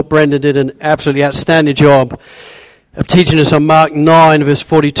Brendan did an absolutely outstanding job of teaching us on Mark 9, verse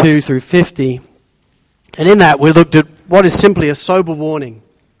 42 through 50. And in that, we looked at what is simply a sober warning.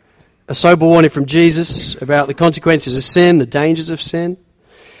 A sober warning from Jesus about the consequences of sin, the dangers of sin.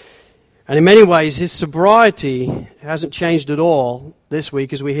 And in many ways, his sobriety hasn't changed at all this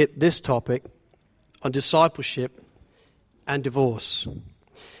week as we hit this topic on discipleship and divorce.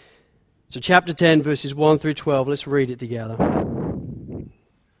 So chapter 10, verses 1 through 12, let's read it together.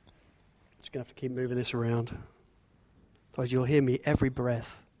 Just going to have to keep moving this around. Otherwise you'll hear me every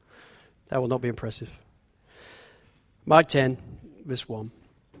breath. That will not be impressive. Mark 10, verse 1.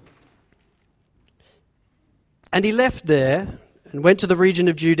 And he left there and went to the region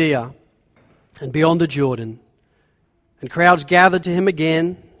of Judea and beyond the Jordan. And crowds gathered to him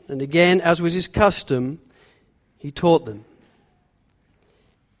again, and again, as was his custom, he taught them.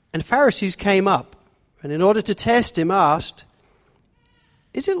 And Pharisees came up, and in order to test him, asked,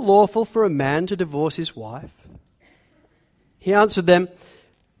 "Is it lawful for a man to divorce his wife?" He answered them,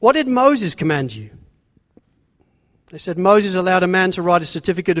 "What did Moses command you?" They said, "Moses allowed a man to write a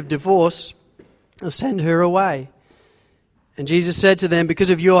certificate of divorce and send her away." And Jesus said to them, "Because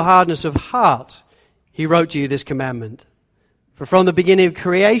of your hardness of heart, he wrote to you this commandment. For from the beginning of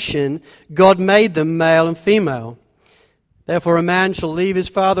creation, God made them male and female. Therefore a man shall leave his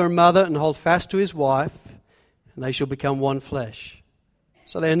father and mother and hold fast to his wife, and they shall become one flesh.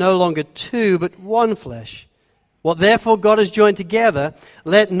 So they are no longer two, but one flesh. What therefore God has joined together,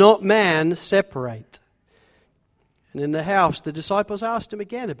 let not man separate." And in the house the disciples asked him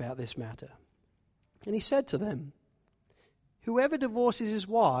again about this matter. And he said to them, "Whoever divorces his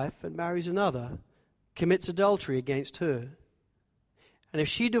wife and marries another commits adultery against her. And if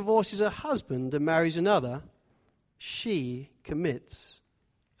she divorces her husband and marries another, she commits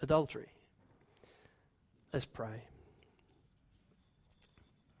adultery." Let's pray.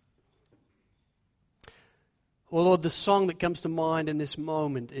 Well, Lord, the song that comes to mind in this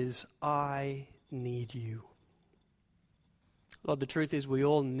moment is, "I Need You." Lord, the truth is we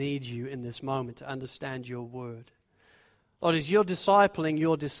all need you in this moment to understand your word. Lord, as you're discipling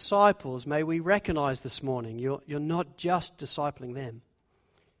your disciples, may we recognize this morning you're not just discipling them.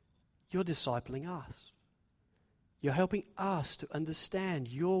 You're discipling us. You're helping us to understand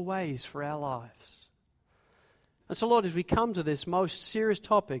your ways for our lives. And so, Lord, as we come to this most serious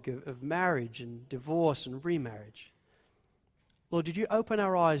topic of marriage and divorce and remarriage, Lord, did you open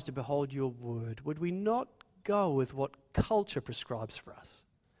our eyes to behold your word? Would we not go with what culture prescribes for us?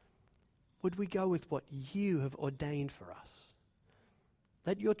 Would we go with what you have ordained for us?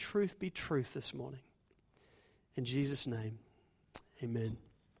 Let your truth be truth this morning. In Jesus' name, amen.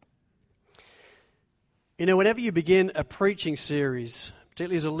 You know, whenever you begin a preaching series,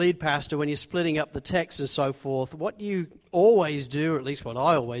 particularly as a lead pastor, when you're splitting up the text and so forth, what you always do, or at least what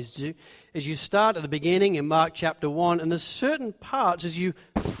I always do, is you start at the beginning in Mark chapter 1, and there's certain parts as you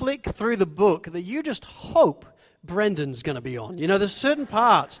flick through the book that you just hope Brendan's going to be on. You know, there's certain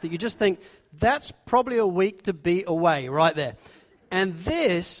parts that you just think, that's probably a week to be away right there. And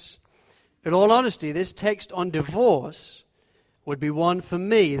this, in all honesty, this text on divorce would be one for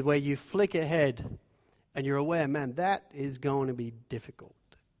me where you flick ahead and you're aware, man, that is going to be difficult.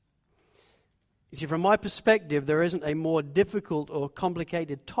 You see, from my perspective, there isn't a more difficult or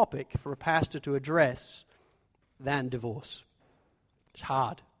complicated topic for a pastor to address than divorce. It's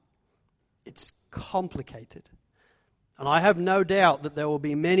hard. It's complicated. And I have no doubt that there will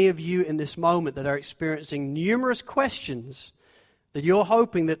be many of you in this moment that are experiencing numerous questions that you're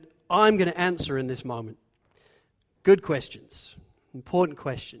hoping that I'm going to answer in this moment. Good questions, important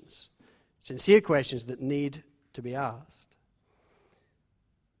questions, sincere questions that need to be asked.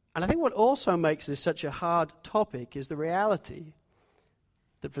 And I think what also makes this such a hard topic is the reality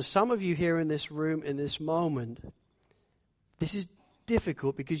that for some of you here in this room, in this moment, this is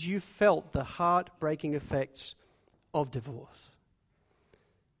difficult because you felt the heartbreaking effects of divorce.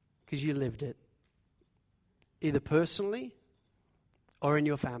 Because you lived it, either personally or in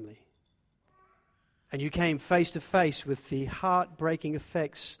your family. And you came face to face with the heartbreaking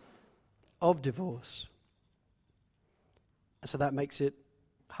effects of divorce. And so that makes it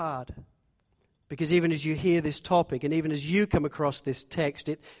hard. Because even as you hear this topic and even as you come across this text,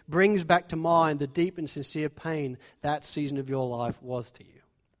 it brings back to mind the deep and sincere pain that season of your life was to you.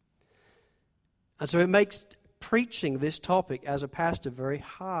 And so it makes preaching this topic as a pastor very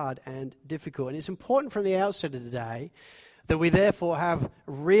hard and difficult. And it's important from the outset of today that we therefore have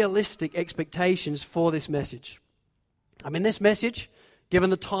realistic expectations for this message. I mean, this message Given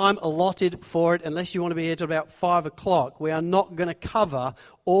the time allotted for it, unless you want to be here till about 5 o'clock, we are not going to cover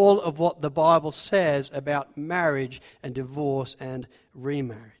all of what the Bible says about marriage and divorce and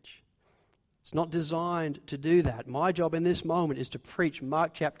remarriage. It's not designed to do that. My job in this moment is to preach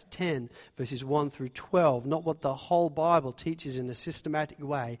Mark chapter 10, verses 1 through 12, not what the whole Bible teaches in a systematic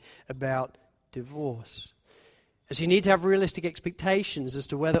way about divorce. And so you need to have realistic expectations as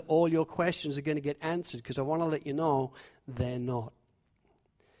to whether all your questions are going to get answered, because I want to let you know they're not.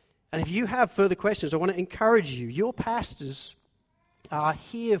 And if you have further questions, I want to encourage you. Your pastors are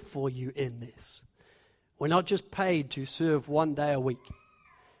here for you in this. We're not just paid to serve one day a week.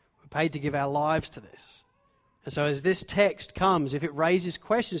 We're paid to give our lives to this. And so as this text comes, if it raises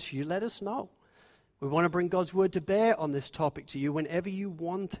questions for you, let us know. We want to bring God's word to bear on this topic to you whenever you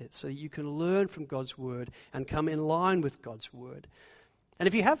want it, so that you can learn from God's word and come in line with God's word. And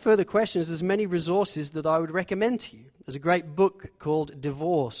if you have further questions, there's many resources that I would recommend to you. There's a great book called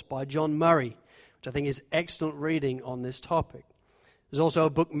Divorce by John Murray, which I think is excellent reading on this topic. There's also a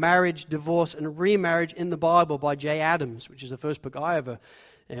book, Marriage, Divorce, and Remarriage in the Bible by Jay Adams, which is the first book I ever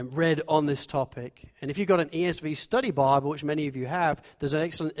read on this topic. And if you've got an ESV study Bible, which many of you have, there's an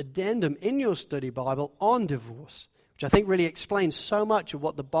excellent addendum in your study Bible on divorce, which I think really explains so much of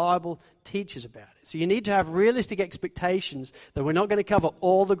what the Bible teaches about it. So you need to have realistic expectations that we're not going to cover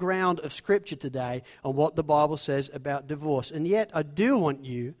all the ground of Scripture today on what the Bible says about divorce. And yet I do want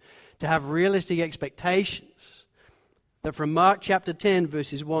you to have realistic expectations that from Mark chapter 10,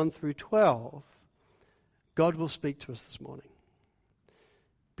 verses 1 through 12, God will speak to us this morning.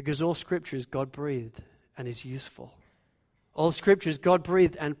 Because all Scripture is God-breathed and is useful. All Scripture is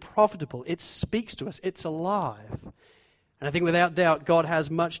God-breathed and profitable. It speaks to us. It's alive. And I think without doubt, God has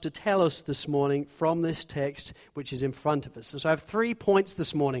much to tell us this morning from this text which is in front of us. And so I have 3 points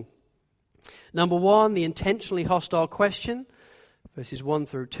this morning. Number 1, the intentionally hostile question, verses 1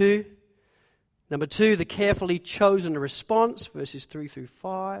 through 2. Number 2, the carefully chosen response, verses 3 through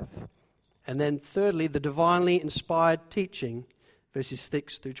 5. And then thirdly, the divinely inspired teaching, verses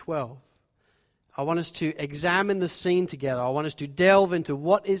 6 through 12. I want us to examine the scene together. I want us to delve into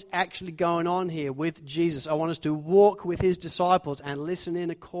what is actually going on here with Jesus. I want us to walk with his disciples and listen in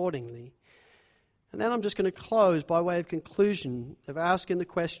accordingly. And then I'm just going to close by way of conclusion of asking the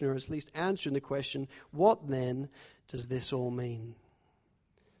question, or at least answering the question, what then does this all mean?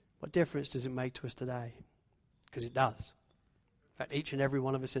 What difference does it make to us today? Because it does. In fact, each and every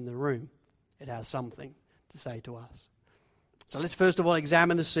one of us in the room, it has something to say to us. So let's first of all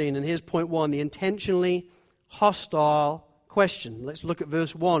examine the scene. And here's point 1, the intentionally hostile question. Let's look at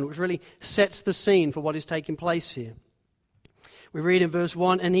verse 1, which really sets the scene for what is taking place here. We read in verse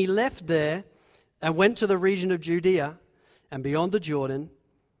 1, "And he left there and went to the region of Judea and beyond the Jordan,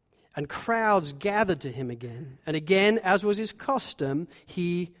 and crowds gathered to him again. And again, as was his custom,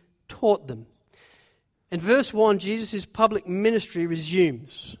 he taught them." In verse 1, Jesus' public ministry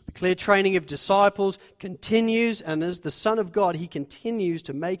resumes. The clear training of disciples continues, and as the Son of God, he continues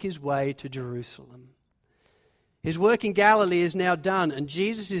to make his way to Jerusalem. His work in Galilee is now done, and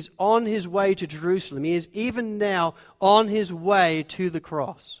Jesus is on his way to Jerusalem. He is even now on his way to the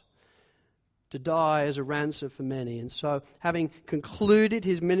cross to die as a ransom for many. And so, having concluded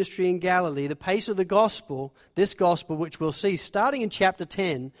his ministry in Galilee, the pace of the gospel, this gospel which we'll see starting in chapter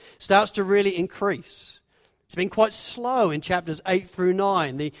 10, starts to really increase. It's been quite slow in chapters 8 through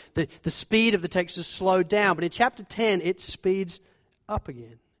 9. The speed of the text has slowed down, but in chapter 10 it speeds up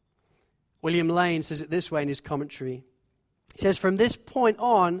again. William Lane says it this way in his commentary. He says, "From this point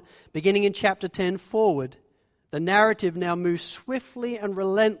on, beginning in chapter 10 forward, the narrative now moves swiftly and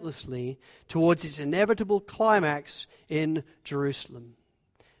relentlessly towards its inevitable climax in Jerusalem."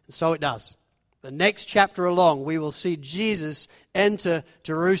 And so it does. The next chapter along, we will see Jesus enter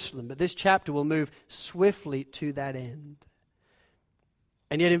Jerusalem, but this chapter will move swiftly to that end.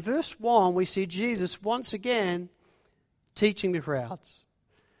 And yet in verse 1, we see Jesus once again teaching the crowds.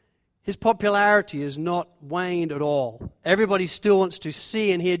 His popularity is not waned at all. Everybody still wants to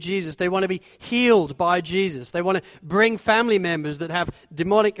see and hear Jesus. They want to be healed by Jesus. They want to bring family members that have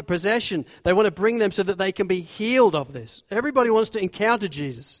demonic possession. They want to bring them so that they can be healed of this. Everybody wants to encounter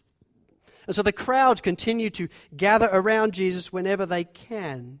Jesus. And so the crowds continue to gather around Jesus whenever they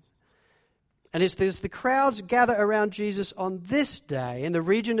can. And it's as the crowds gather around Jesus on this day in the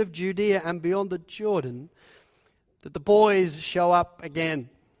region of Judea and beyond the Jordan that the boys show up again.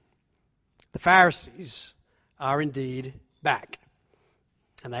 The Pharisees are indeed back.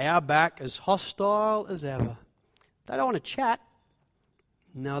 And they are back as hostile as ever. They don't want to chat.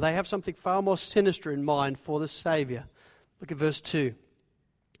 No, they have something far more sinister in mind for the Savior. Look at verse 2.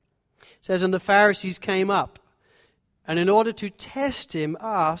 It says, "And the Pharisees came up and in order to test him,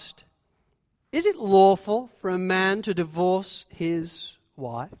 asked, "Is it lawful for a man to divorce his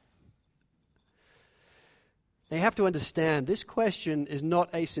wife?" Now you have to understand, this question is not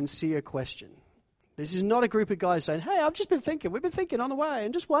a sincere question. This is not a group of guys saying, "Hey, I've just been thinking, we've been thinking on the way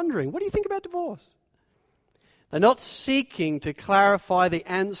and just wondering, what do you think about divorce?" They're not seeking to clarify the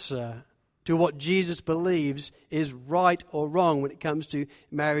answer to what Jesus believes is right or wrong when it comes to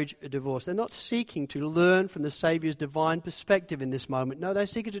marriage or divorce. They're not seeking to learn from the Savior's divine perspective in this moment. No, they're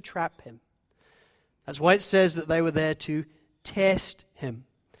seeking to trap him. That's why it says that they were there to test him.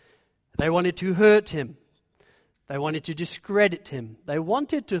 They wanted to hurt him. They wanted to discredit him. They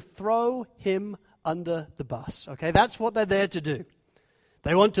wanted to throw him under the bus. Okay, that's what they're there to do.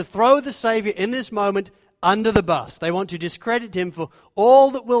 They want to throw the Savior in this moment under the bus. They want to discredit him for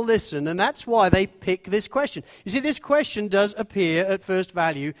all that will listen, and that's why they pick this question. You see, this question does appear at first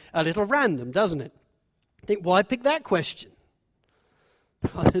value a little random, doesn't it? Think, why pick that question?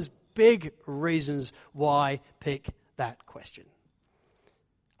 Well, there's big reasons why pick that question.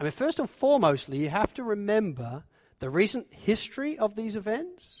 I mean, first and foremostly, you have to remember the recent history of these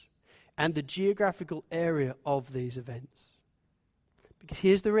events and the geographical area of these events. Because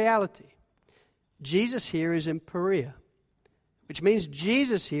here's the reality. Jesus here is in Perea, which means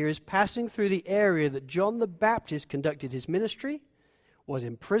Jesus here is passing through the area that John the Baptist conducted his ministry, was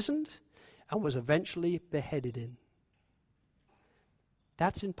imprisoned, and was eventually beheaded in.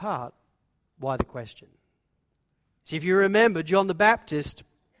 That's in part why the question. See, if you remember, John the Baptist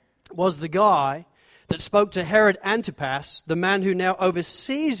was the guy that spoke to Herod Antipas, the man who now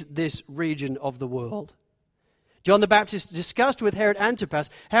oversees this region of the world. John the Baptist discussed with Herod Antipas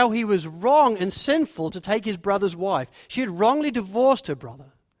how he was wrong and sinful to take his brother's wife. She had wrongly divorced her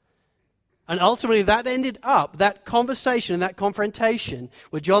brother. And ultimately that ended up, that conversation and that confrontation,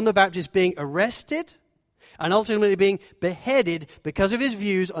 with John the Baptist being arrested and ultimately being beheaded because of his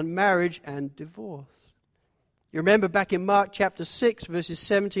views on marriage and divorce. You remember back in Mark chapter 6, verses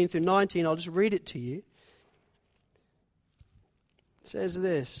 17 through 19, I'll just read it to you. It says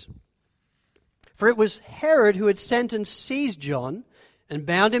this: "For it was Herod who had sent and seized John and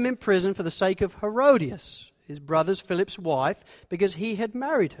bound him in prison for the sake of Herodias, his brother Philip's wife, because he had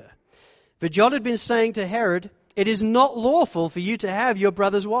married her. For John had been saying to Herod, 'It is not lawful for you to have your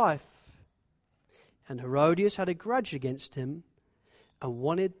brother's wife.' And Herodias had a grudge against him and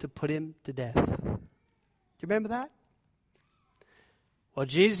wanted to put him to death." Do you remember that? Well,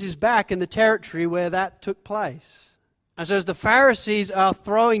 Jesus is back in the territory where that took place. And so as the Pharisees are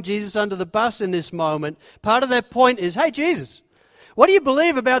throwing Jesus under the bus in this moment, part of their point is, "Hey, Jesus, what do you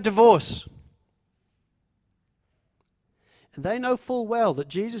believe about divorce?" And they know full well that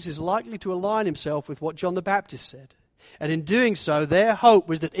Jesus is likely to align himself with what John the Baptist said. And in doing so, their hope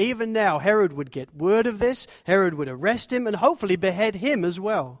was that even now Herod would get word of this, Herod would arrest him, and hopefully behead him as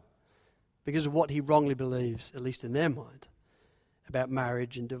well, because of what he wrongly believes, at least in their mind, about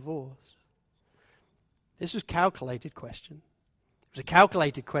marriage and divorce. This was a calculated question. It was a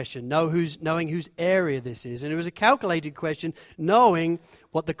calculated question, knowing whose area this is. And it was a calculated question, knowing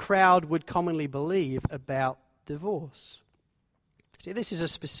what the crowd would commonly believe about divorce. See, this is a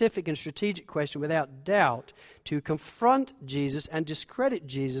specific and strategic question, without doubt, to confront Jesus and discredit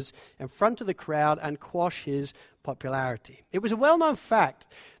Jesus in front of the crowd and quash his popularity. It was a well-known fact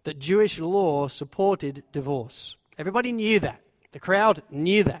that Jewish law supported divorce. Everybody knew that. The crowd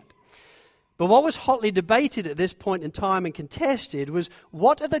knew that. But what was hotly debated at this point in time and contested was,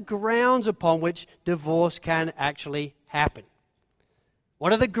 what are the grounds upon which divorce can actually happen?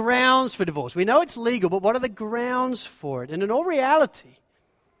 What are the grounds for divorce? We know it's legal, but what are the grounds for it? And in all reality,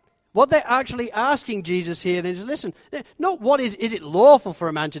 what they're actually asking Jesus here is, listen, not what is it lawful for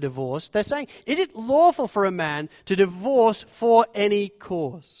a man to divorce? They're saying, is it lawful for a man to divorce for any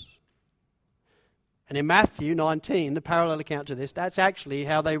cause? And in Matthew 19, the parallel account to this, that's actually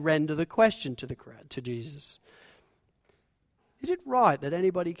how they render the question to the crowd, to Jesus. Is it right that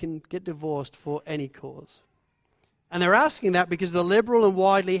anybody can get divorced for any cause? And they're asking that because the liberal and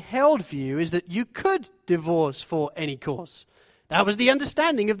widely held view is that you could divorce for any cause. That was the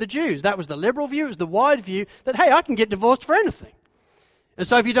understanding of the Jews. That was the liberal view. It was the wide view that, hey, I can get divorced for anything. And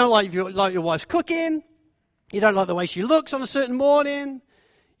so if you don't like your wife's cooking, you don't like the way she looks on a certain morning,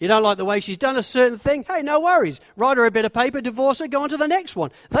 you don't like the way she's done a certain thing, hey, no worries. Write her a bit of paper, divorce her, go on to the next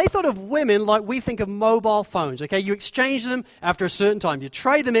one. They thought of women like we think of mobile phones, okay? You exchange them after a certain time. You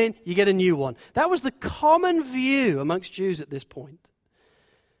trade them in, you get a new one. That was the common view amongst Jews at this point.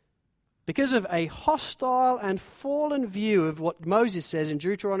 Because of a hostile and fallen view of what Moses says in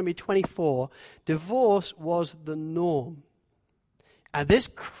Deuteronomy 24, divorce was the norm. And this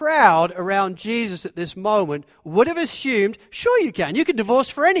crowd around Jesus at this moment would have assumed, sure you can. You can divorce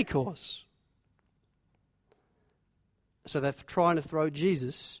for any cause. So they're trying to throw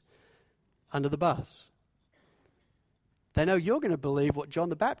Jesus under the bus. They know you're going to believe what John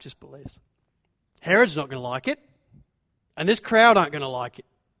the Baptist believes. Herod's not going to like it. And this crowd aren't going to like it.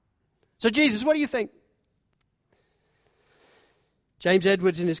 So Jesus, what do you think? James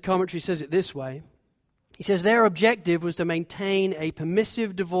Edwards in his commentary says it this way. He says their objective was to maintain a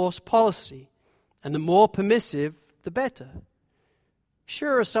permissive divorce policy, and the more permissive, the better.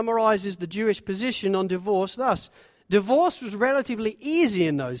 Schurer summarizes the Jewish position on divorce thus. Divorce was relatively easy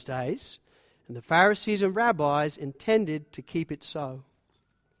in those days, and the Pharisees and rabbis intended to keep it so.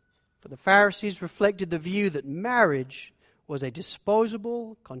 For the Pharisees reflected the view that marriage was a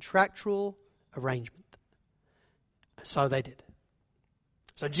disposable, contractual arrangement. So they did.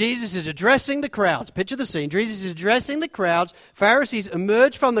 So Jesus is addressing the crowds. Picture the scene. Jesus is addressing the crowds. Pharisees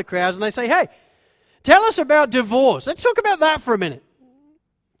emerge from the crowds and they say, hey, tell us about divorce. Let's talk about that for a minute.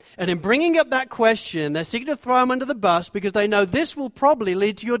 And in bringing up that question, they're seeking to throw him under the bus because they know this will probably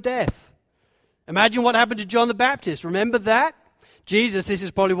lead to your death. Imagine what happened to John the Baptist. Remember that? Jesus, this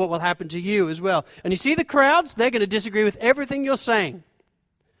is probably what will happen to you as well. And you see the crowds? They're going to disagree with everything you're saying.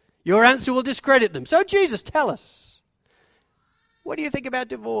 Your answer will discredit them. So Jesus, tell us. What do you think about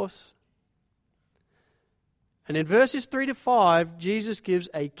divorce? And in verses 3 to 5, Jesus gives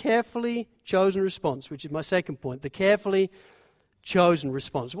a carefully chosen response, which is my second point, the carefully chosen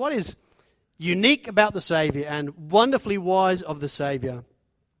response. What is unique about the Savior and wonderfully wise of the Savior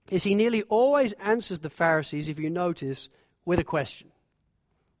is he nearly always answers the Pharisees, if you notice, with a question.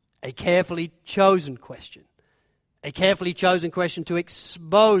 A carefully chosen question. A carefully chosen question to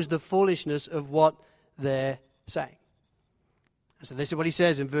expose the foolishness of what they're saying. So this is what he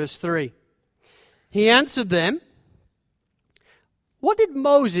says in verse 3. He answered them, what did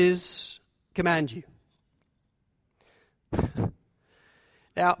Moses command you?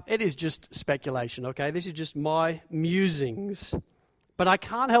 Now, it is just speculation, okay? This is just my musings. But I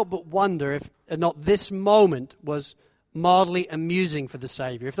can't help but wonder if not this moment was mildly amusing for the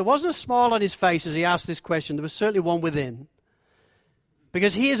Savior. If there wasn't a smile on his face as he asked this question, there was certainly one within.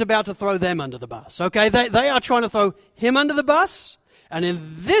 Because he is about to throw them under the bus, okay? They are trying to throw him under the bus. And in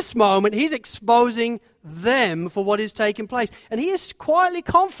this moment, he's exposing them for what is taking place. And he is quietly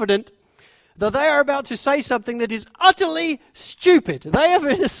confident that they are about to say something that is utterly stupid. They have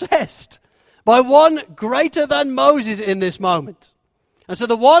been assessed by one greater than Moses in this moment. And so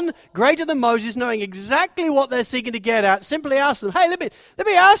the one greater than Moses, knowing exactly what they're seeking to get at, simply asks them, hey, let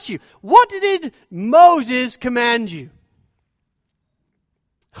me ask you, what did Moses command you?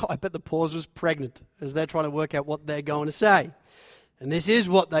 Oh, I bet the pause was pregnant as they're trying to work out what they're going to say. And this is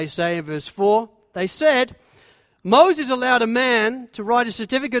what they say in verse 4. They said, Moses allowed a man to write a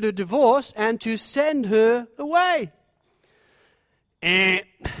certificate of divorce and to send her away. And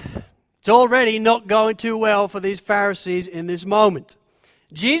it's already not going too well for these Pharisees in this moment.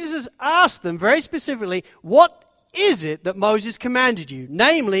 Jesus has asked them very specifically, what is it that Moses commanded you?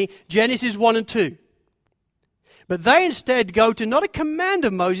 Namely, Genesis 1 and 2. But they instead go to not a command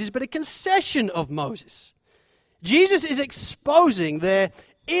of Moses, but a concession of Moses. Jesus is exposing their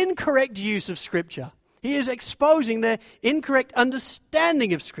incorrect use of Scripture. He is exposing their incorrect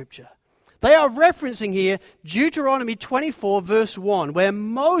understanding of Scripture. They are referencing here Deuteronomy 24 verse 1, where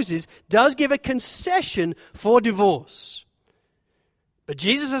Moses does give a concession for divorce. But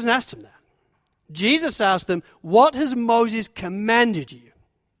Jesus hasn't asked them that. Jesus asked them, what has Moses commanded you?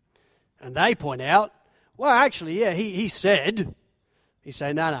 And they point out, well, actually, yeah, he said. He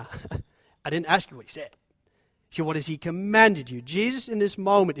say, no, I didn't ask you what he said. So what has he commanded you? Jesus in this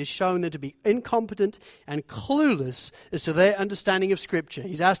moment is showing them to be incompetent and clueless as to their understanding of Scripture.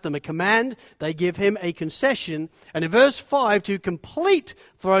 He's asked them a command, they give him a concession, and in verse 5, to complete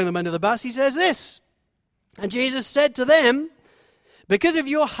throwing them under the bus, he says this, and Jesus said to them, because of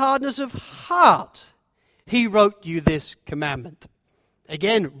your hardness of heart, he wrote you this commandment.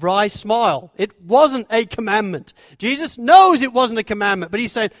 Again, wry smile. It wasn't a commandment. Jesus knows it wasn't a commandment, but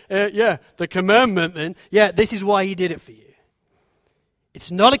he's saying, yeah, the commandment then. Yeah, this is why he did it for you. It's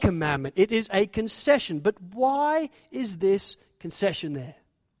not a commandment. It is a concession. But why is this concession there?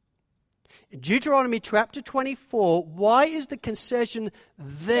 In Deuteronomy chapter 24, why is the concession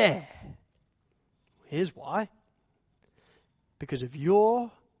there? Here's why. Because of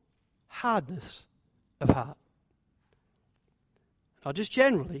your hardness of heart. Not just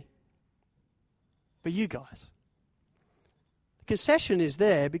generally, but you guys. The concession is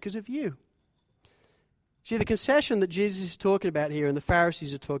there because of you. See, the concession that Jesus is talking about here and the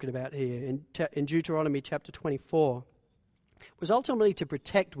Pharisees are talking about here in Deuteronomy chapter 24 was ultimately to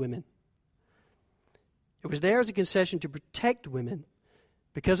protect women. It was there as a concession to protect women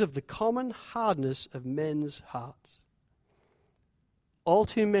because of the common hardness of men's hearts. All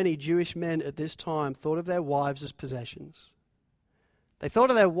too many Jewish men at this time thought of their wives as possessions. They thought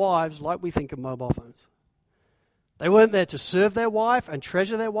of their wives like we think of mobile phones. They weren't there to serve their wife and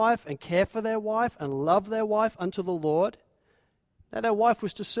treasure their wife and care for their wife and love their wife unto the Lord. No, their wife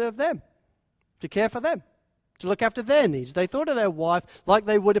was to serve them, to care for them, to look after their needs. They thought of their wife like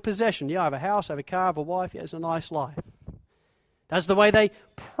they would a possession. Yeah, I have a house, I have a car, I have a wife. Yeah, it's a nice life. That's the way they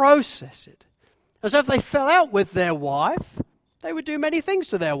process it. And so if they fell out with their wife, they would do many things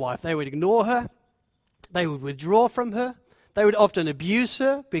to their wife. They would ignore her. They would withdraw from her. They would often abuse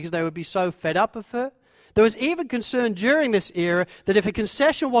her because they would be so fed up of her. There was even concern during this era that if a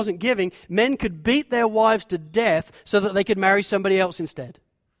concession wasn't given, men could beat their wives to death so that they could marry somebody else instead.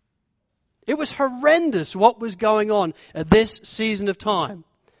 It was horrendous what was going on at this season of time.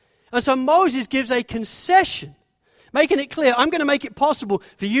 And so Moses gives a concession, making it clear, I'm going to make it possible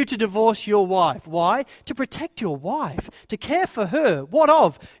for you to divorce your wife. Why? To protect your wife, to care for her. What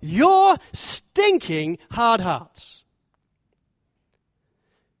of? Your stinking hard hearts.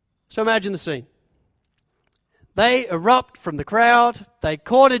 So imagine the scene. They erupt from the crowd. They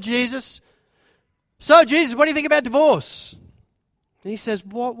corner Jesus. So, Jesus, what do you think about divorce? And he says,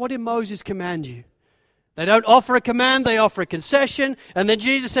 what did Moses command you? They don't offer a command, they offer a concession. And then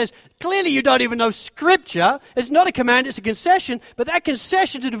Jesus says, clearly you don't even know Scripture. It's not a command, it's a concession. But that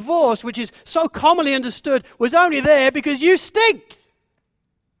concession to divorce, which is so commonly understood, was only there because you stink.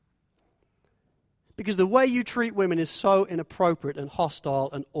 Because the way you treat women is so inappropriate and hostile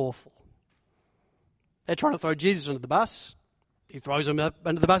and awful. They're trying to throw Jesus under the bus. He throws them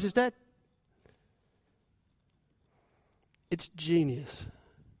under the bus instead. It's genius.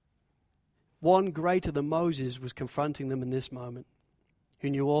 One greater than Moses was confronting them in this moment, who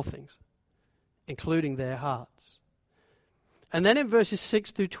knew all things, including their hearts. And then in verses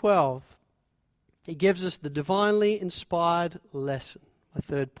 6 through 12, he gives us the divinely inspired lesson, my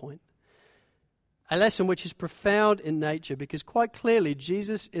third point. A lesson which is profound in nature because quite clearly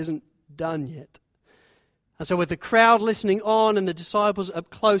Jesus isn't done yet. And so with the crowd listening on and the disciples up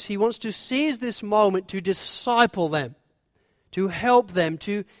close, he wants to seize this moment to disciple them, to help them,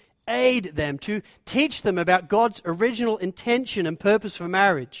 to aid them, to teach them about God's original intention and purpose for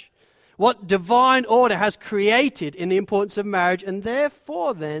marriage, what divine order has created in the importance of marriage, and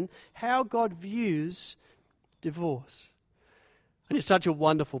therefore then how God views divorce. And it's such a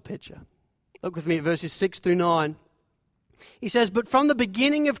wonderful picture. Look with me at verses 6 through 9. He says, but from the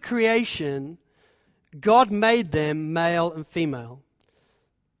beginning of creation, God made them male and female.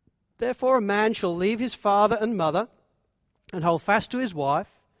 Therefore a man shall leave his father and mother and hold fast to his wife,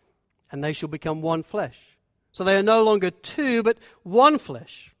 and they shall become one flesh. So they are no longer two, but one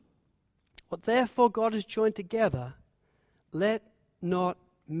flesh. What therefore God has joined together, let not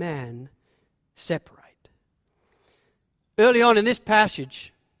man separate. Early on in this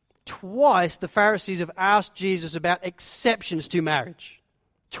passage, twice the Pharisees have asked Jesus about exceptions to marriage.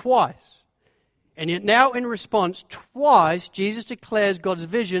 Twice. And yet now in response, twice Jesus declares God's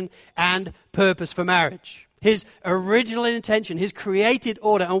vision and purpose for marriage. His original intention, his created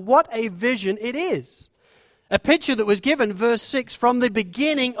order, and what a vision it is. A picture that was given, verse 6, from the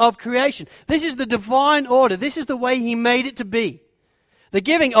beginning of creation. This is the divine order. This is the way he made it to be. The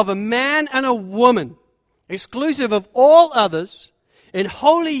giving of a man and a woman, exclusive of all others, in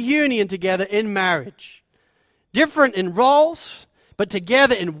holy union together in marriage. Different in roles, but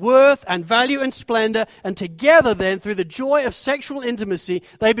together in worth and value and splendor, and together then through the joy of sexual intimacy,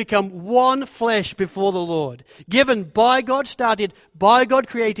 they become one flesh before the Lord. Given by God, started by God,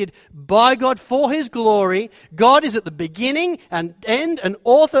 created by God for his glory. God is at the beginning and end and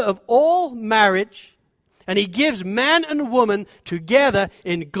author of all marriage, and he gives man and woman together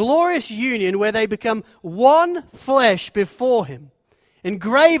in glorious union where they become one flesh before him.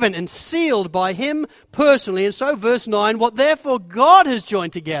 Engraven and sealed by him personally. And so verse 9, what therefore God has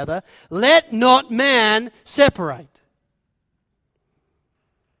joined together, let not man separate.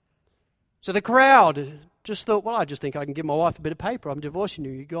 So the crowd just thought, well, I just think I can give my wife a bit of paper. I'm divorcing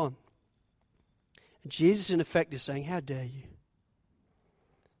you, you're gone. And Jesus in effect is saying, how dare you?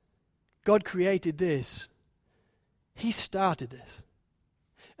 God created this. He started this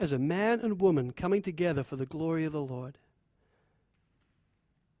as a man and woman coming together for the glory of the Lord.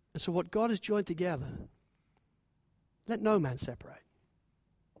 And so what God has joined together, let no man separate.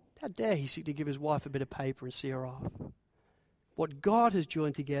 How dare he seek to give his wife a bit of paper and see her off? What God has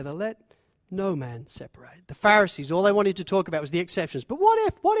joined together, let no man separate. The Pharisees, all they wanted to talk about was the exceptions. But what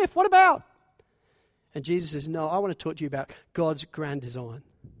if, what about? And Jesus says, no, I want to talk to you about God's grand design.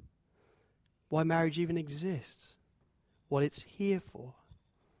 Why marriage even exists. What it's here for.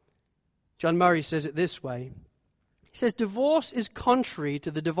 John Murray says it this way. He says, divorce is contrary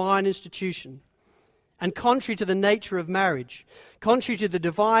to the divine institution and contrary to the nature of marriage, contrary to the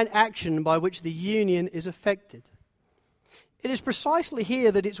divine action by which the union is effected. It is precisely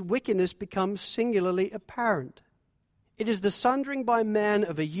here that its wickedness becomes singularly apparent. It is the sundering by man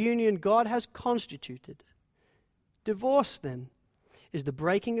of a union God has constituted. Divorce, then, is the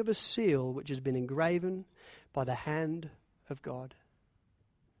breaking of a seal which has been engraven by the hand of God.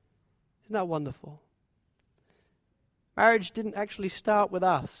 Isn't that wonderful? Marriage didn't actually start with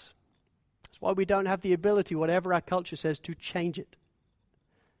us. That's why we don't have the ability, whatever our culture says, to change it.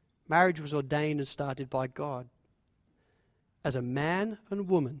 Marriage was ordained and started by God. As a man and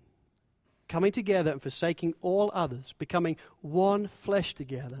woman coming together and forsaking all others, becoming one flesh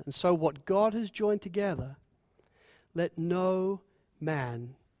together. And so what God has joined together, let no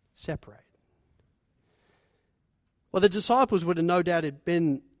man separate. Well, the disciples would have no doubt had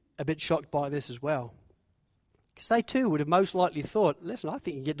been a bit shocked by this as well. Because they too would have most likely thought, listen, I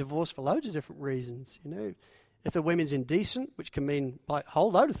think you get divorced for loads of different reasons. You know, if the women's indecent, which can mean like a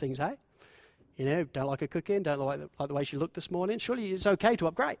whole load of things, hey? You know, don't like her cooking, don't like the way she looked this morning. Surely it's okay to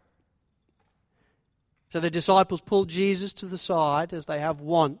upgrade. So the disciples pulled Jesus to the side, as they have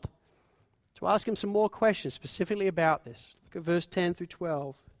wont, to ask him some more questions specifically about this. Look at verse 10 through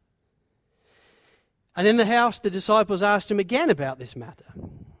 12. And in the house the disciples asked him again about this matter.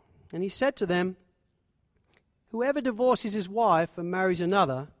 And he said to them, whoever divorces his wife and marries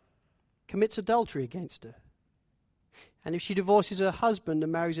another commits adultery against her. And if she divorces her husband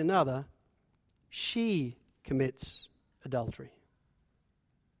and marries another, she commits adultery.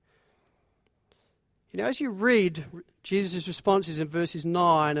 You know, as you read Jesus' responses in verses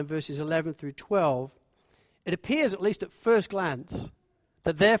 9 and verses 11 through 12, it appears, at least at first glance,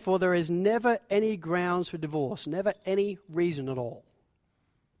 that therefore there is never any grounds for divorce, never any reason at all.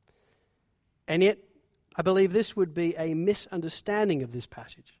 And yet, I believe this would be a misunderstanding of this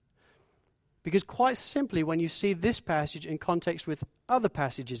passage. Because quite simply, when you see this passage in context with other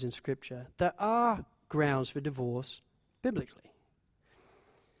passages in Scripture, there are grounds for divorce biblically.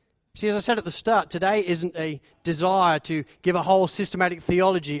 See, as I said at the start, today isn't a desire to give a whole systematic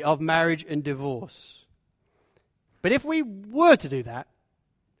theology of marriage and divorce. But if we were to do that,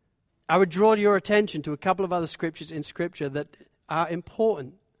 I would draw your attention to a couple of other scriptures in Scripture that are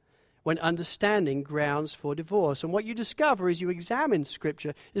important when understanding grounds for divorce. And what you discover as you examine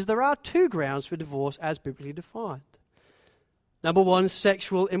Scripture is there are two grounds for divorce as biblically defined. Number one,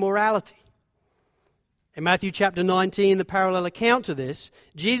 sexual immorality. In Matthew chapter 19, the parallel account to this,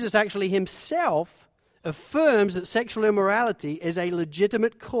 Jesus actually himself affirms that sexual immorality is a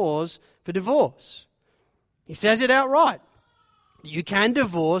legitimate cause for divorce. He says it outright. You can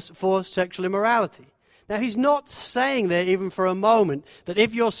divorce for sexual immorality. Now, he's not saying there even for a moment that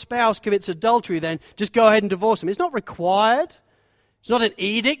if your spouse commits adultery, then just go ahead and divorce them. It's not required. It's not an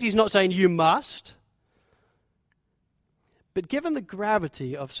edict. He's not saying you must. But given the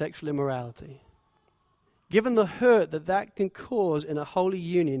gravity of sexual immorality, given the hurt that that can cause in a holy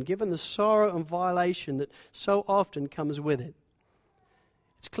union, given the sorrow and violation that so often comes with it,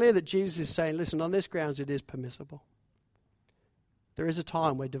 it's clear that Jesus is saying, listen, on this grounds it is permissible. There is a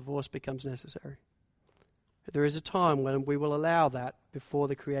time where divorce becomes necessary. There is a time when we will allow that before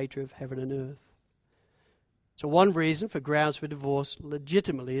the Creator of heaven and earth. So one reason for grounds for divorce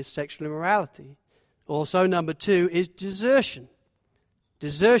legitimately is sexual immorality. Also, number two is desertion.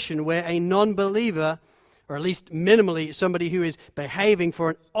 Desertion where a non-believer, or at least minimally somebody who is behaving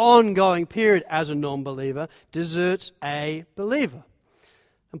for an ongoing period as a non-believer, deserts a believer.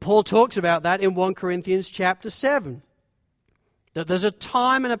 And Paul talks about that in 1 Corinthians chapter 7. That there's a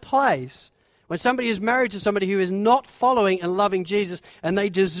time and a place when somebody is married to somebody who is not following and loving Jesus and they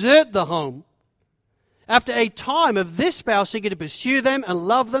desert the home. After a time of this spouse seeking to pursue them and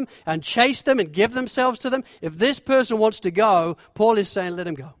love them and chase them and give themselves to them, if this person wants to go, Paul is saying, let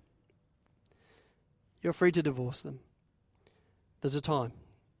him go. You're free to divorce them. There's a time.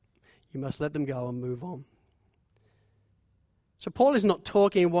 You must let them go and move on. So Paul is not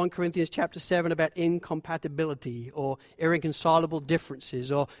talking in 1 Corinthians chapter 7 about incompatibility or irreconcilable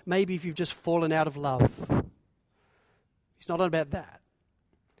differences or maybe if you've just fallen out of love. He's not on about that.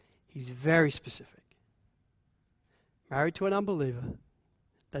 He's very specific. Married to an unbeliever,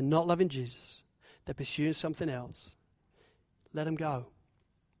 they're not loving Jesus, they're pursuing something else. Let them go.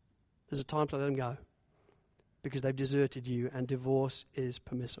 There's a time to let them go because they've deserted you and divorce is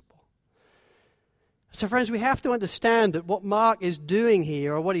permissible. So friends, we have to understand that what Mark is doing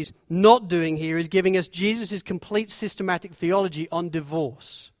here, or what he's not doing here, is giving us Jesus' complete systematic theology on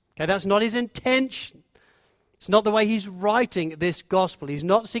divorce. Okay, that's not his intention. It's not the way he's writing this gospel. He's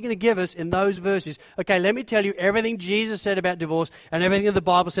not seeking to give us in those verses, okay, let me tell you everything Jesus said about divorce and everything that the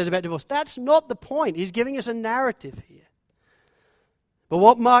Bible says about divorce. That's not the point. He's giving us a narrative here. But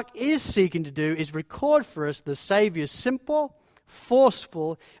what Mark is seeking to do is record for us the Savior's simple,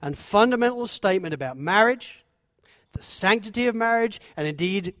 forceful, and fundamental statement about marriage, the sanctity of marriage, and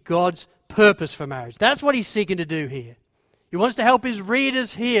indeed God's purpose for marriage. That's what he's seeking to do here. He wants to help his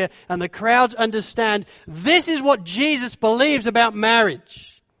readers here and the crowds understand this is what Jesus believes about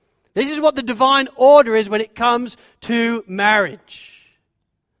marriage. This is what the divine order is when it comes to marriage.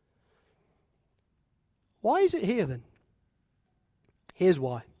 Why is it here then? Here's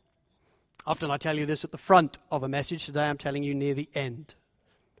why. Often I tell you this at the front of a message. Today I'm telling you near the end.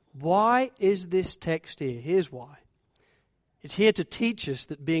 Why is this text here? Here's why. It's here to teach us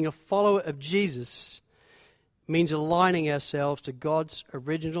that being a follower of Jesus means aligning ourselves to God's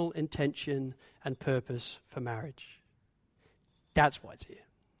original intention and purpose for marriage. That's why it's here.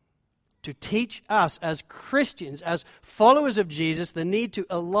 To teach us as Christians, as followers of Jesus, the need to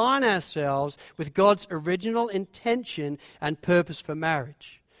align ourselves with God's original intention and purpose for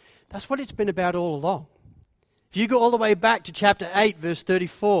marriage. That's what it's been about all along. If you go all the way back to chapter 8, verse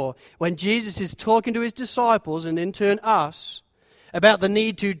 34, when Jesus is talking to his disciples, and in turn us, about the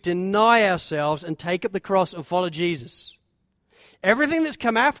need to deny ourselves and take up the cross and follow Jesus. Everything that's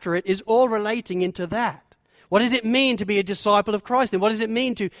come after it is all relating into that. What does it mean to be a disciple of Christ? And what does it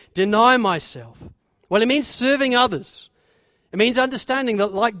mean to deny myself? Well, it means serving others. It means understanding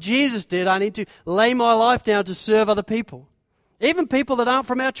that like Jesus did, I need to lay my life down to serve other people. Even people that aren't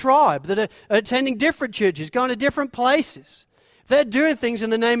from our tribe, that are attending different churches, going to different places. If they're doing things in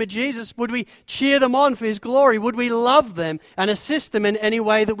the name of Jesus, would we cheer them on for his glory? Would we love them and assist them in any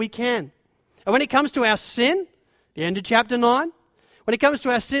way that we can? And when it comes to our sin, the end of chapter 9, when it comes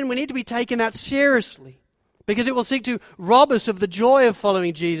to our sin, we need to be taking that seriously. Because it will seek to rob us of the joy of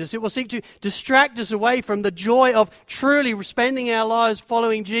following Jesus. It will seek to distract us away from the joy of truly spending our lives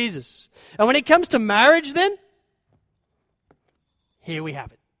following Jesus. And when it comes to marriage then, here we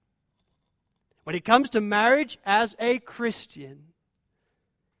have it. When it comes to marriage as a Christian,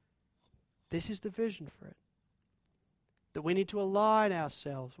 this is the vision for it. That we need to align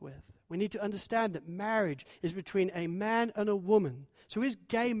ourselves with. We need to understand that marriage is between a man and a woman. So is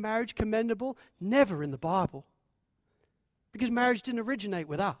gay marriage commendable? Never in the Bible. Because marriage didn't originate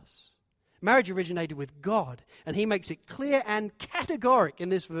with us. Marriage originated with God. And he makes it clear and categoric in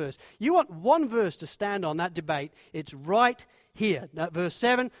this verse. You want one verse to stand on that debate, it's right here. Now, verse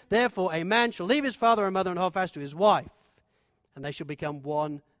 7, therefore a man shall leave his father and mother and hold fast to his wife, and they shall become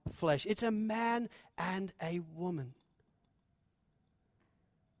one flesh. It's a man and a woman.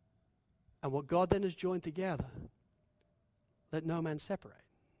 And what God then has joined together, let no man separate.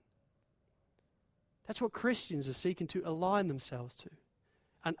 That's what Christians are seeking to align themselves to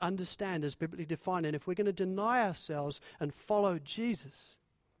and understand as biblically defined. And if we're going to deny ourselves and follow Jesus,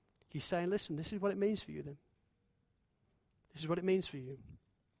 he's saying, listen, this is what it means for you then. This is what it means for you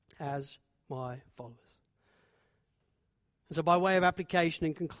as my followers. And so by way of application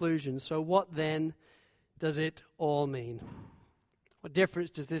and conclusion, so what then does it all mean? What difference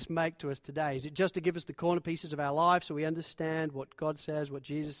does this make to us today? Is it just to give us the corner pieces of our life so we understand what God says, what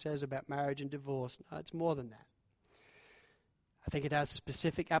Jesus says about marriage and divorce? No, it's more than that. I think it has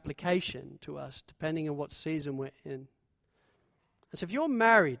specific application to us depending on what season we're in. And so if you're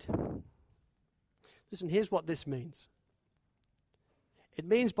married, listen, here's what this means. It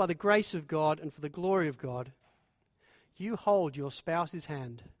means by the grace of God and for the glory of God, you hold your spouse's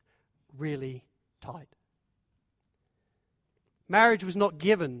hand really tight. Marriage was not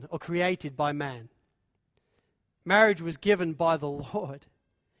given or created by man. Marriage was given by the Lord.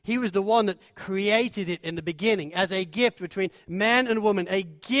 He was the one that created it in the beginning as a gift between man and woman, a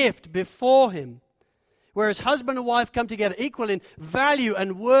gift before him. Whereas husband and wife come together equal in value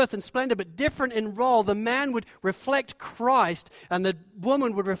and worth and splendor, but different in role. The man would reflect Christ and the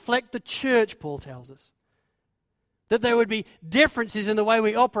woman would reflect the church, Paul tells us. That there would be differences in the way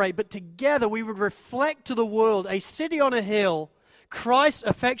we operate, but together we would reflect to the world, a city on a hill, Christ's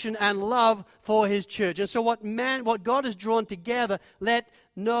affection and love for his church. And so what God has drawn together, let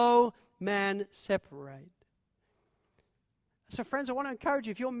no man separate. So friends, I want to encourage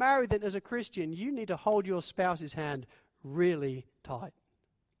you, if you're married then as a Christian, you need to hold your spouse's hand really tight.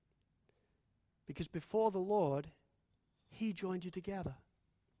 Because before the Lord, he joined you together.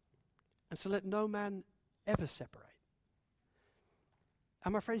 And so let no man ever separate.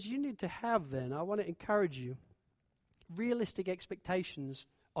 And my friends, you need to have then, I want to encourage you, realistic expectations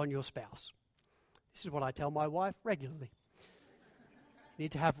on your spouse. This is what I tell my wife regularly. You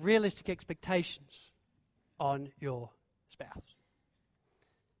need to have realistic expectations on your spouse.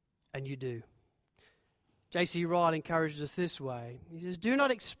 And you do. J.C. Ryle encourages us this way. He says, do not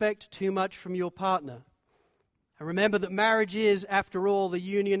expect too much from your partner. And remember that marriage is, after all, the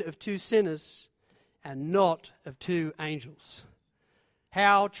union of two sinners and not of two angels.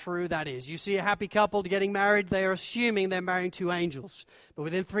 How true that is. You see a happy couple getting married, they are assuming they're marrying two angels. But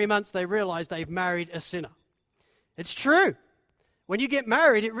within 3 months, they realize they've married a sinner. It's true. When you get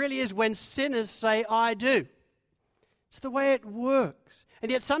married, it really is when sinners say, I do. It's the way it works.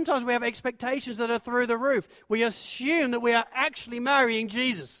 And yet sometimes we have expectations that are through the roof. We assume that we are actually marrying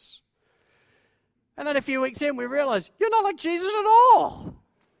Jesus. And then a few weeks in, we realize, you're not like Jesus at all.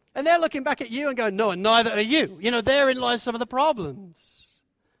 And they're looking back at you and going, no, and neither are you. You know, therein lies some of the problems.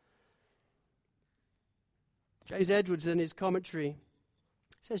 James Edwards, in his commentary,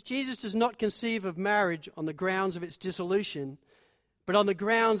 says, Jesus does not conceive of marriage on the grounds of its dissolution, but on the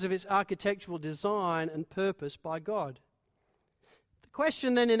grounds of its architectural design and purpose by God. The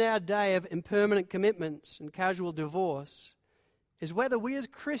question then in our day of impermanent commitments and casual divorce is whether we as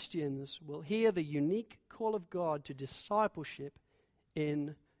Christians will hear the unique call of God to discipleship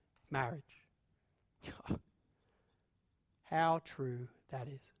in marriage. How true that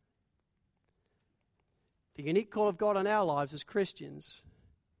is. The unique call of God on our lives as Christians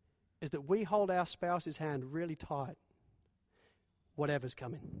is that we hold our spouse's hand really tight, whatever's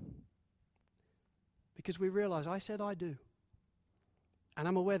coming. Because we realize, I said I do. And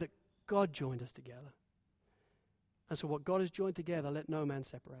I'm aware that God joined us together. And so what God has joined together, let no man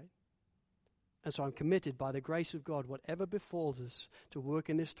separate. And so I'm committed by the grace of God, whatever befalls us, to work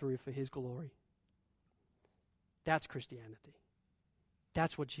in this through for His glory. That's Christianity.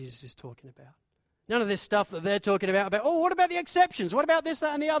 That's what Jesus is talking about. None of this stuff that they're talking about, oh, what about the exceptions? What about this,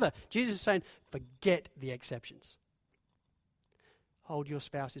 that, and the other? Jesus is saying, forget the exceptions. Hold your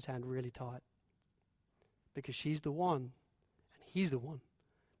spouse's hand really tight. Because she's the one, and he's the one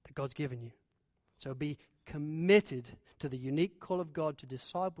that God's given you. So be committed to the unique call of God to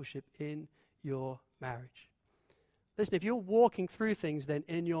discipleship in your marriage. Listen, if you're walking through things then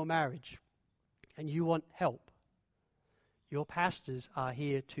in your marriage, and you want help, your pastors are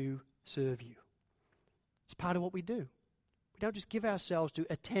here to serve you. It's part of what we do. We don't just give ourselves to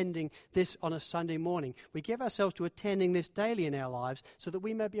attending this on a Sunday morning. We give ourselves to attending this daily in our lives so that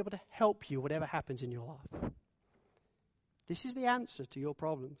we may be able to help you whatever happens in your life. This is the answer to your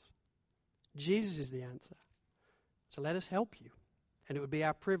problems. Jesus is the answer. So let us help you. And it would be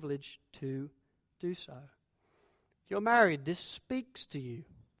our privilege to do so. If you're married, this speaks to you.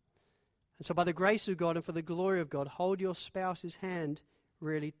 And so by the grace of God and for the glory of God, hold your spouse's hand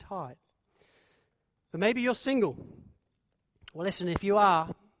really tight. But maybe you're single. Well, listen, if you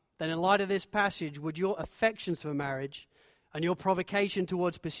are, then in light of this passage, would your affections for marriage and your provocation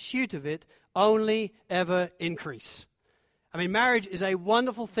towards pursuit of it only ever increase? I mean, marriage is a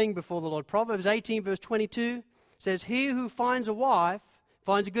wonderful thing before the Lord. Proverbs 18 verse 22 says, he who finds a wife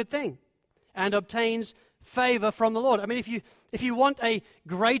finds a good thing and obtains favor from the Lord. I mean, if you want a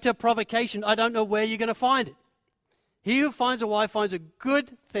greater provocation, I don't know where you're going to find it. He who finds a wife finds a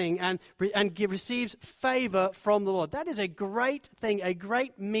good thing and receives favor from the Lord. That is a great thing, a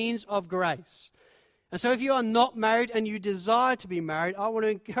great means of grace. And so if you are not married and you desire to be married, I want to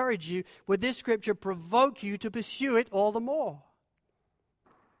encourage you, with this scripture, provoke you to pursue it all the more.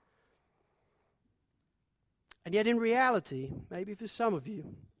 And yet in reality, maybe for some of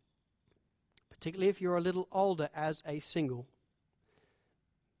you, particularly if you're a little older as a single,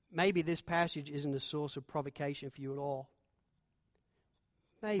 maybe this passage isn't a source of provocation for you at all.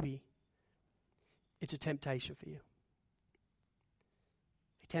 Maybe it's a temptation for you.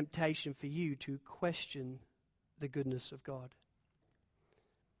 A temptation for you to question the goodness of God.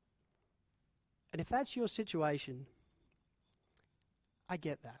 And if that's your situation, I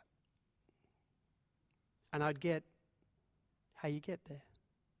get that. And I'd get how you get there.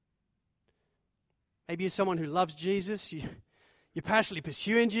 Maybe you're someone who loves Jesus, you're passionately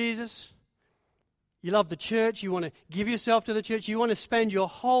pursuing Jesus. You love the church. You want to give yourself to the church. You want to spend your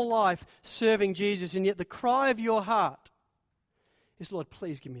whole life serving Jesus. And yet the cry of your heart is, Lord,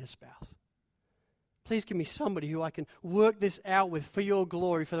 please give me a spouse. Please give me somebody who I can work this out with for your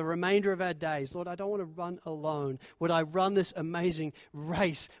glory for the remainder of our days. Lord, I don't want to run alone. Would I run this amazing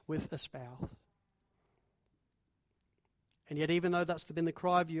race with a spouse? And yet even though that's been the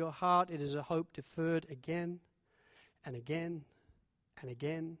cry of your heart, it is a hope deferred again and again and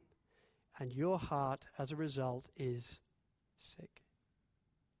again, and your heart, as a result, is sick.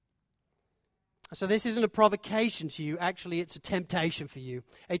 So this isn't a provocation to you. Actually, it's a temptation for you.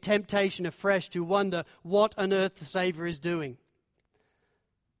 A temptation afresh to wonder what on earth the Savior is doing.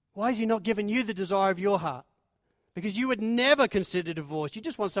 Why has he not given you the desire of your heart? Because you would never consider divorce. You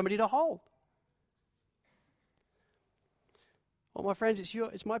just want somebody to hold. Well, my friends,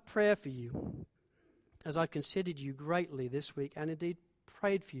 it's my prayer for you as I've considered you greatly this week and indeed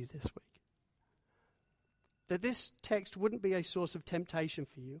prayed for you this week, that this text wouldn't be a source of temptation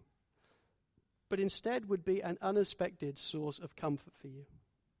for you, but instead would be an unexpected source of comfort for you.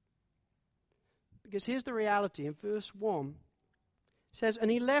 Because here's the reality. In verse 1, it says,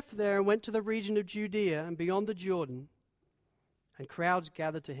 "And he left there and went to the region of Judea and beyond the Jordan, and crowds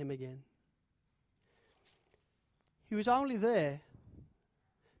gathered to him again." He was only there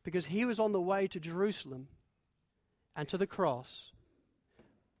because he was on the way to Jerusalem and to the cross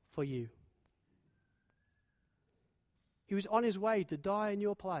for you. He was on his way to die in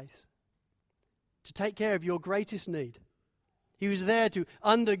your place, to take care of your greatest need. He was there to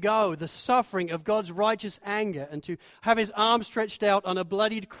undergo the suffering of God's righteous anger and to have his arm stretched out on a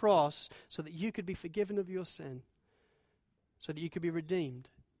bloodied cross so that you could be forgiven of your sin, so that you could be redeemed,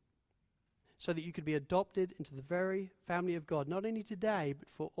 so that you could be adopted into the very family of God, not only today, but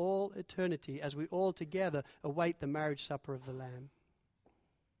for all eternity, as we all together await the marriage supper of the Lamb.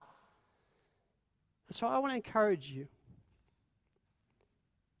 And so I want to encourage you.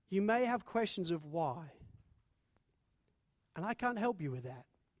 You may have questions of why, and I can't help you with that.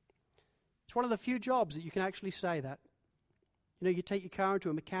 It's one of the few jobs that you can actually say that. You know, you take your car into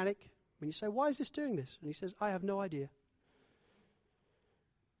a mechanic, and you say, "Why is this doing this?" And he says, "I have no idea."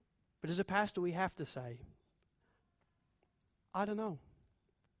 But as a pastor, we have to say, "I don't know.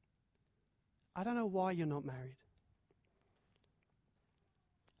 I don't know why you're not married."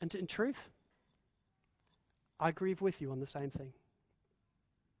 And in truth, I grieve with you on the same thing.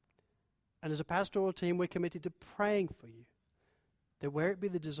 And as a pastoral team, we're committed to praying for you, that where it be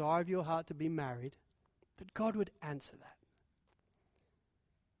the desire of your heart to be married, that God would answer that.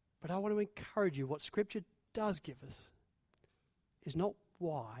 But I want to encourage you, what Scripture does give us is not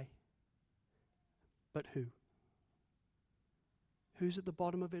why, but who. Who's at the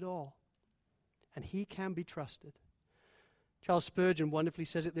bottom of it all? And he can be trusted. Charles Spurgeon wonderfully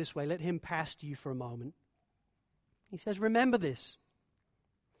says it this way. Let him pass to you for a moment. He says, "Remember this.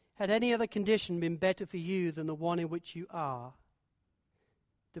 Had any other condition been better for you than the one in which you are,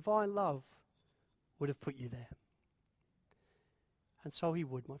 divine love would have put you there." And so he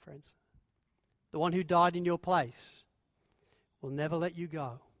would, my friends. The one who died in your place will never let you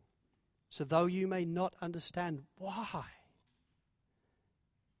go. So though you may not understand why,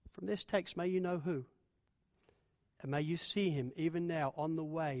 from this text may you know who. And may you see him even now on the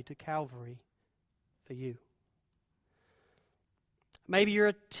way to Calvary for you. Maybe you're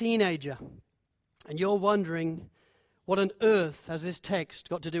a teenager and you're wondering, what on earth has this text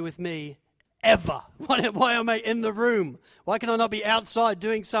got to do with me ever? Why am I in the room? Why can I not be outside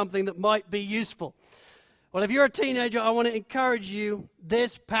doing something that might be useful? Well, if you're a teenager, I want to encourage you,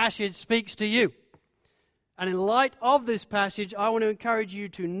 this passage speaks to you. And in light of this passage, I want to encourage you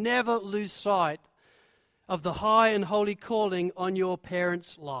to never lose sight of the high and holy calling on your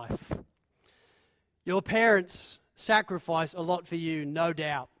parents' life. Your parents sacrifice a lot for you, no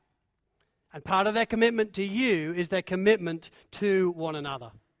doubt. And part of their commitment to you is their commitment to one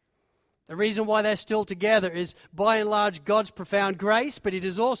another. The reason why they're still together is, by and large, God's profound grace, but it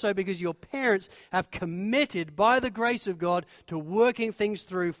is also because your parents have committed, by the grace of God, to working things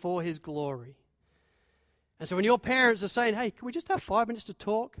through for His glory. And so when your parents are saying, "Hey, can we just have 5 minutes to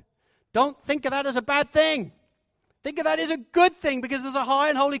talk?" don't think of that as a bad thing. Think of that as a good thing, because there's a high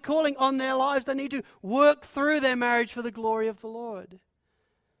and holy calling on their lives. They need to work through their marriage for the glory of the Lord.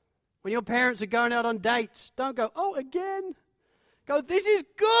 When your parents are going out on dates, don't go, "Oh, again?" Go, "This is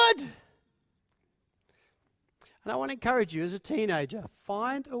good." And I want to encourage you as a teenager,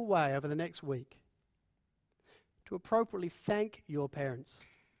 find a way over the next week to appropriately thank your parents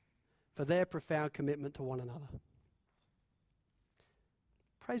for their profound commitment to one another.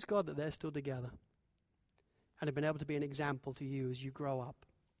 Praise God that they're still together and have been able to be an example to you as you grow up.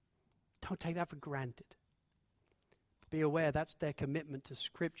 Don't take that for granted. Be aware that's their commitment to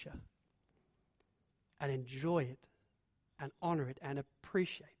Scripture, and enjoy it and honor it and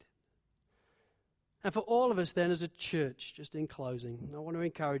appreciate it. And for all of us then as a church, just in closing, I want to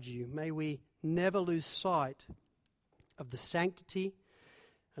encourage you, may we never lose sight of the sanctity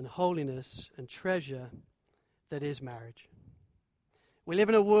and holiness and treasure that is marriage. We live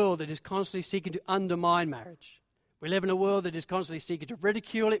in a world that is constantly seeking to undermine marriage. We live in a world that is constantly seeking to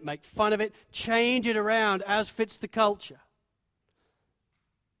ridicule it, make fun of it, change it around as fits the culture.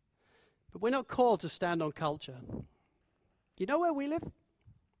 But we're not called to stand on culture. You know where we live?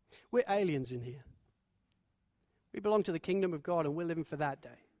 We're aliens in here. We belong to the kingdom of God, and we're living for that day.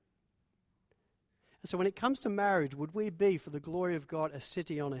 And so when it comes to marriage, would we be, for the glory of God, a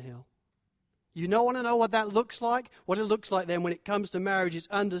city on a hill? You don't want to know what that looks like? What it looks like then when it comes to marriage is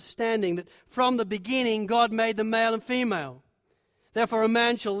understanding that from the beginning God made them male and female. Therefore a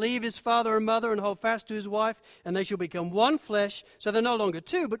man shall leave his father and mother and hold fast to his wife, and they shall become one flesh, so they're no longer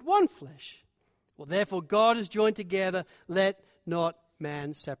two, but one flesh. Well, therefore God is joined together, let not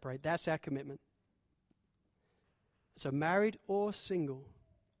man separate. That's our commitment. So married or single,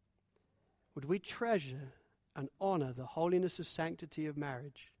 would we treasure and honor the holiness and sanctity of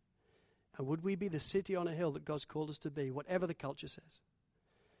marriage? And would we be the city on a hill that God's called us to be, whatever the culture says?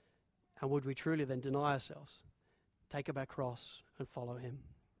 And would we truly then deny ourselves, take up our cross, and follow Him?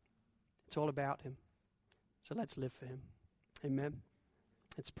 It's all about Him. So let's live for Him. Amen.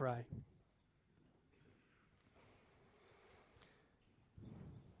 Let's pray.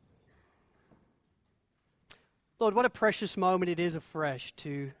 Lord, what a precious moment it is afresh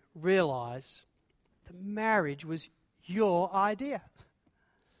to realize that marriage was your idea.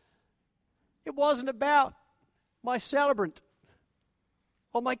 It wasn't about my celebrant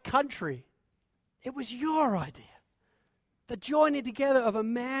or my country. It was your idea. The joining together of a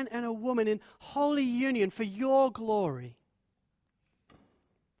man and a woman in holy union for your glory.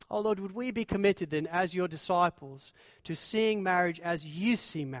 Oh Lord, would we be committed then as your disciples to seeing marriage as you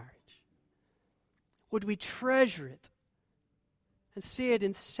see marriage? Would we treasure it and see it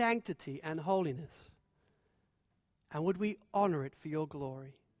in sanctity and holiness? And would we honor it for your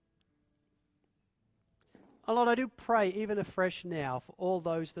glory? Oh Lord, I do pray even afresh now for all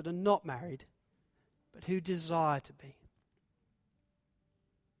those that are not married, but who desire to be.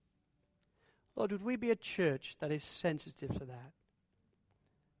 Lord, would we be a church that is sensitive to that?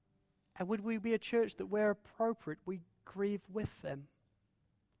 And would we be a church that where appropriate we grieve with them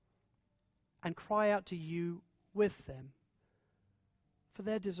and cry out to you with them for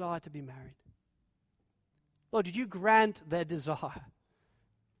their desire to be married? Lord, did you grant their desire?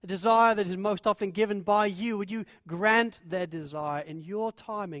 A desire that is most often given by you. Would you grant their desire in your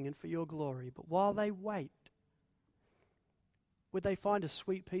timing and for your glory? But while they wait, would they find a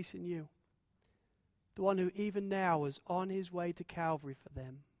sweet peace in you? The one who even now is on his way to Calvary for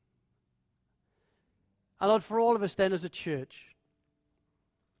them. And Lord, for all of us then as a church,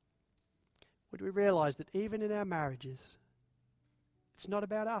 would we realize that even in our marriages, it's not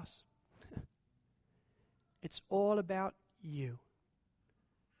about us. It's all about you.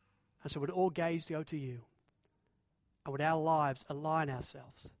 And so would all gaze go to you? And would our lives align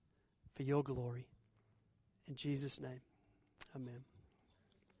ourselves for your glory? In Jesus' name, amen.